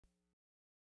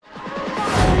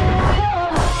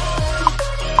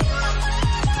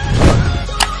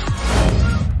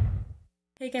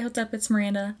Hey guys, what's up? It's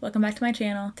Miranda. Welcome back to my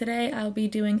channel. Today I'll be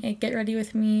doing a get ready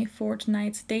with me for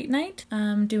tonight's date night.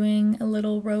 I'm doing a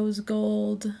little rose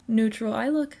gold neutral eye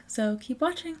look, so keep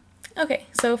watching. Okay,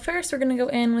 so first we're gonna go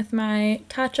in with my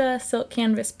Tatcha Silk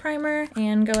Canvas Primer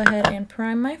and go ahead and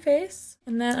prime my face.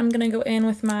 And then I'm gonna go in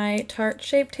with my Tarte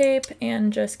Shape Tape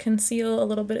and just conceal a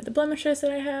little bit of the blemishes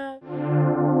that I have.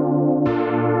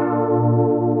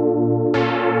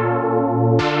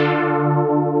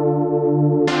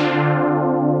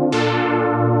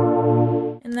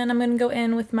 And then I'm going to go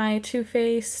in with my Too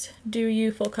Faced Do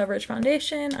You Full Coverage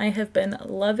Foundation. I have been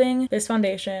loving this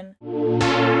foundation.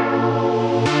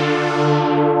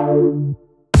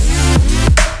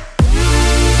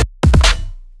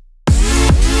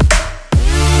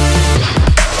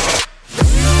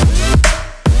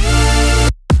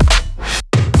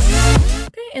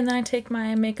 And then I take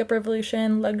my Makeup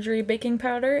Revolution Luxury Baking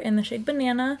Powder in the shade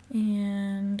Banana,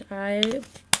 and I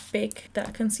bake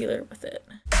that concealer with it.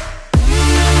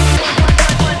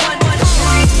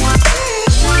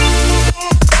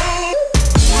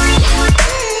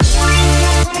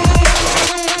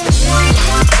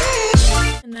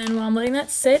 And then while I'm letting that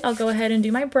sit, I'll go ahead and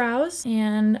do my brows,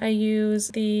 and I use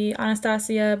the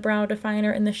Anastasia brow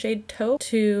definer in the shade Taupe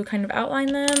to kind of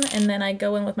outline them, and then I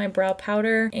go in with my brow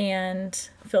powder and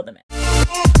fill them in.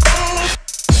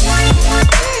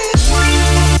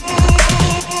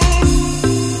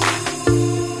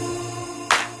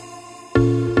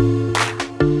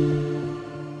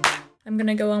 I'm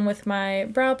gonna go in with my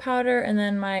brow powder and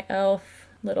then my e.l.f.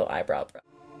 little eyebrow brush.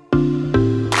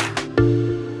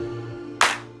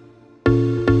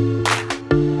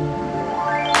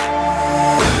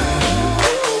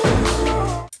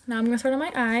 Now I'm gonna start on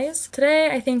my eyes. Today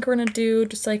I think we're gonna do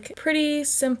just like pretty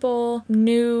simple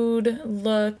nude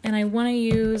look, and I want to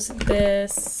use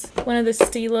one of the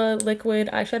Stila liquid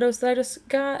eyeshadows that I just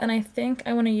got, and I think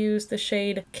I want to use the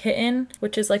shade Kitten,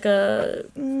 which is like a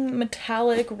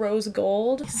metallic rose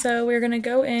gold. So we're gonna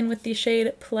go in with the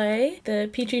shade Play, the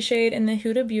peachy shade in the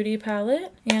Huda Beauty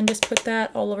palette, and just put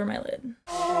that all over my lid.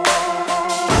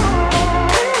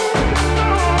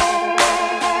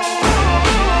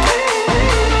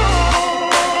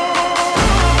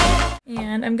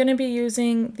 And I'm going to be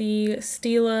using the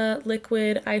Stila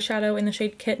liquid eyeshadow in the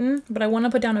shade Kitten, but I want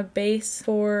to put down a base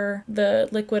for the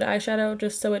liquid eyeshadow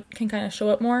just so it can kind of show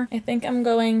up more. I think I'm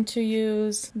going to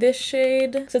use this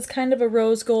shade, because it's kind of a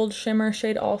rose gold shimmer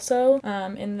shade also,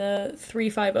 in the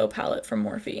 350 palette from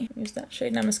Morphe. Use that shade,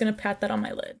 and I'm just going to pat that on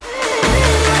my lid.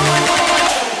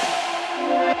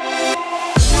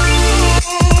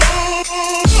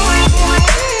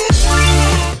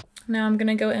 Now I'm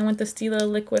gonna go in with the Stila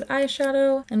liquid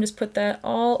eyeshadow and just put that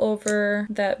all over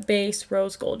that base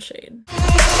rose gold shade.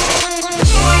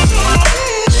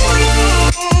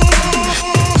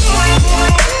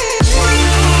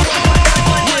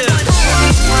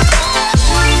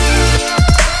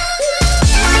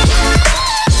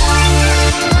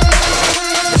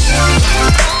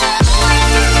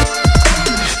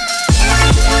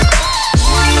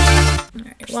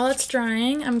 While it's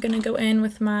drying, I'm gonna go in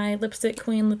with my Lipstick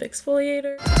Queen Lip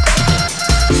Exfoliator.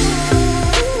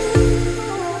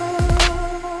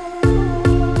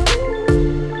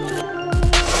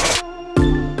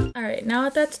 Alright, now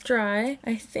that that's dry,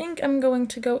 I think I'm going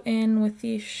to go in with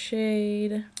the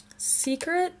shade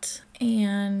Secret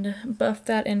and buff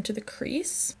that into the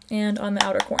crease and on the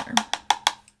outer corner.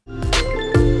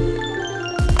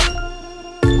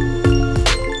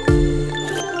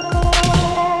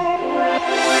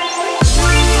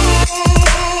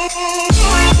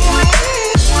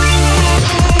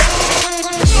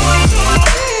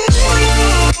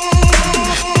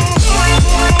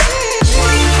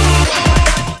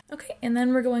 And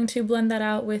then we're going to blend that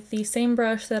out with the same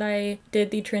brush that I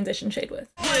did the transition shade with.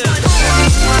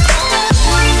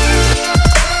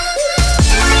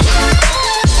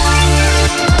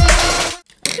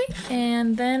 Okay,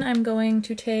 and then I'm going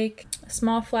to take a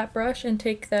small flat brush and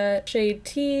take that shade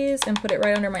Tease and put it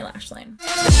right under my lash line.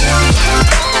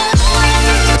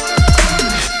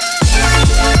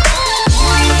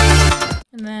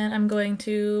 And then I'm going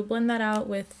to blend that out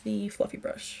with the fluffy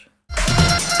brush.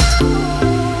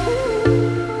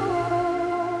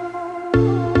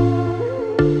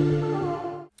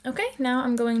 Okay, now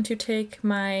I'm going to take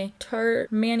my Tarte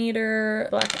Maneater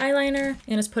black eyeliner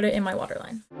and just put it in my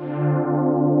waterline.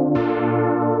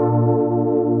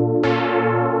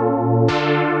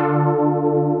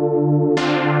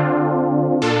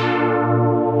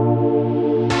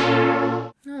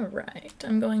 Alright,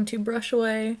 I'm going to brush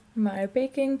away my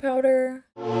baking powder.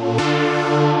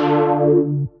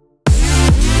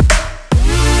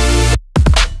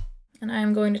 then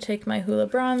I'm going to take my Hula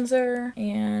bronzer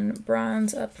and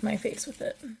bronze up my face with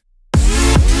it.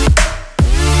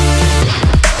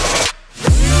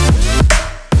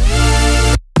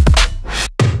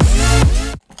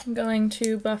 I'm going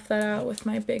to buff that out with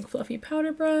my big fluffy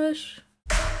powder brush.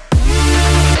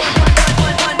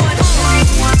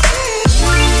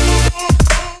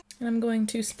 And I'm going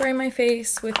to spray my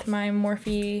face with my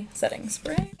Morphe setting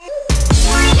spray.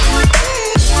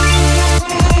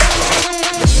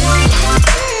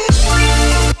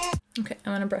 Okay,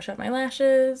 I'm gonna brush out my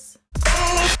lashes.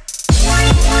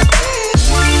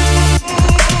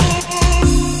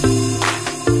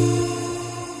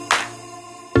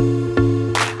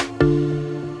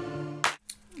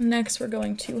 Next, we're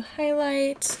going to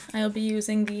highlight. I'll be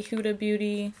using the Huda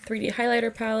Beauty 3D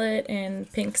highlighter palette in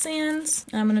Pink Sands.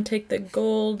 I'm going to take the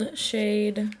gold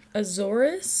shade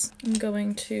Azores. I'm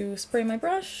going to spray my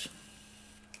brush.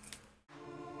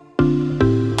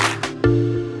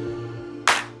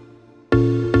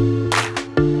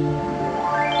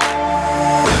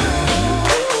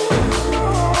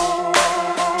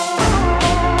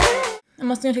 I'm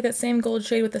also going to take that same gold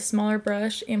shade with a smaller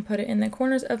brush and put it in the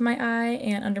corners of my eye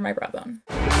and under my brow bone.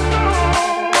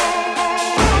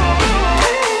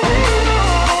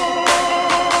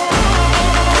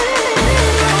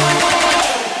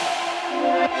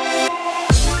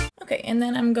 Okay, and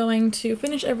then I'm going to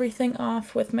finish everything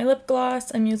off with my lip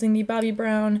gloss. I'm using the Bobbi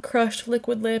Brown Crushed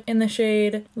Liquid Lip in the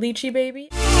shade Lychee Baby.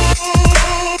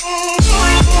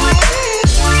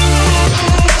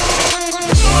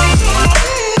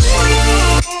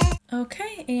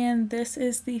 Okay, and this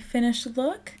is the finished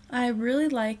look. I really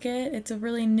like it. It's a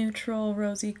really neutral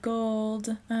rosy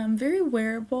gold, very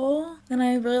wearable, and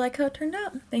I really like how it turned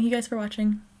out. Thank you guys for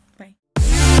watching.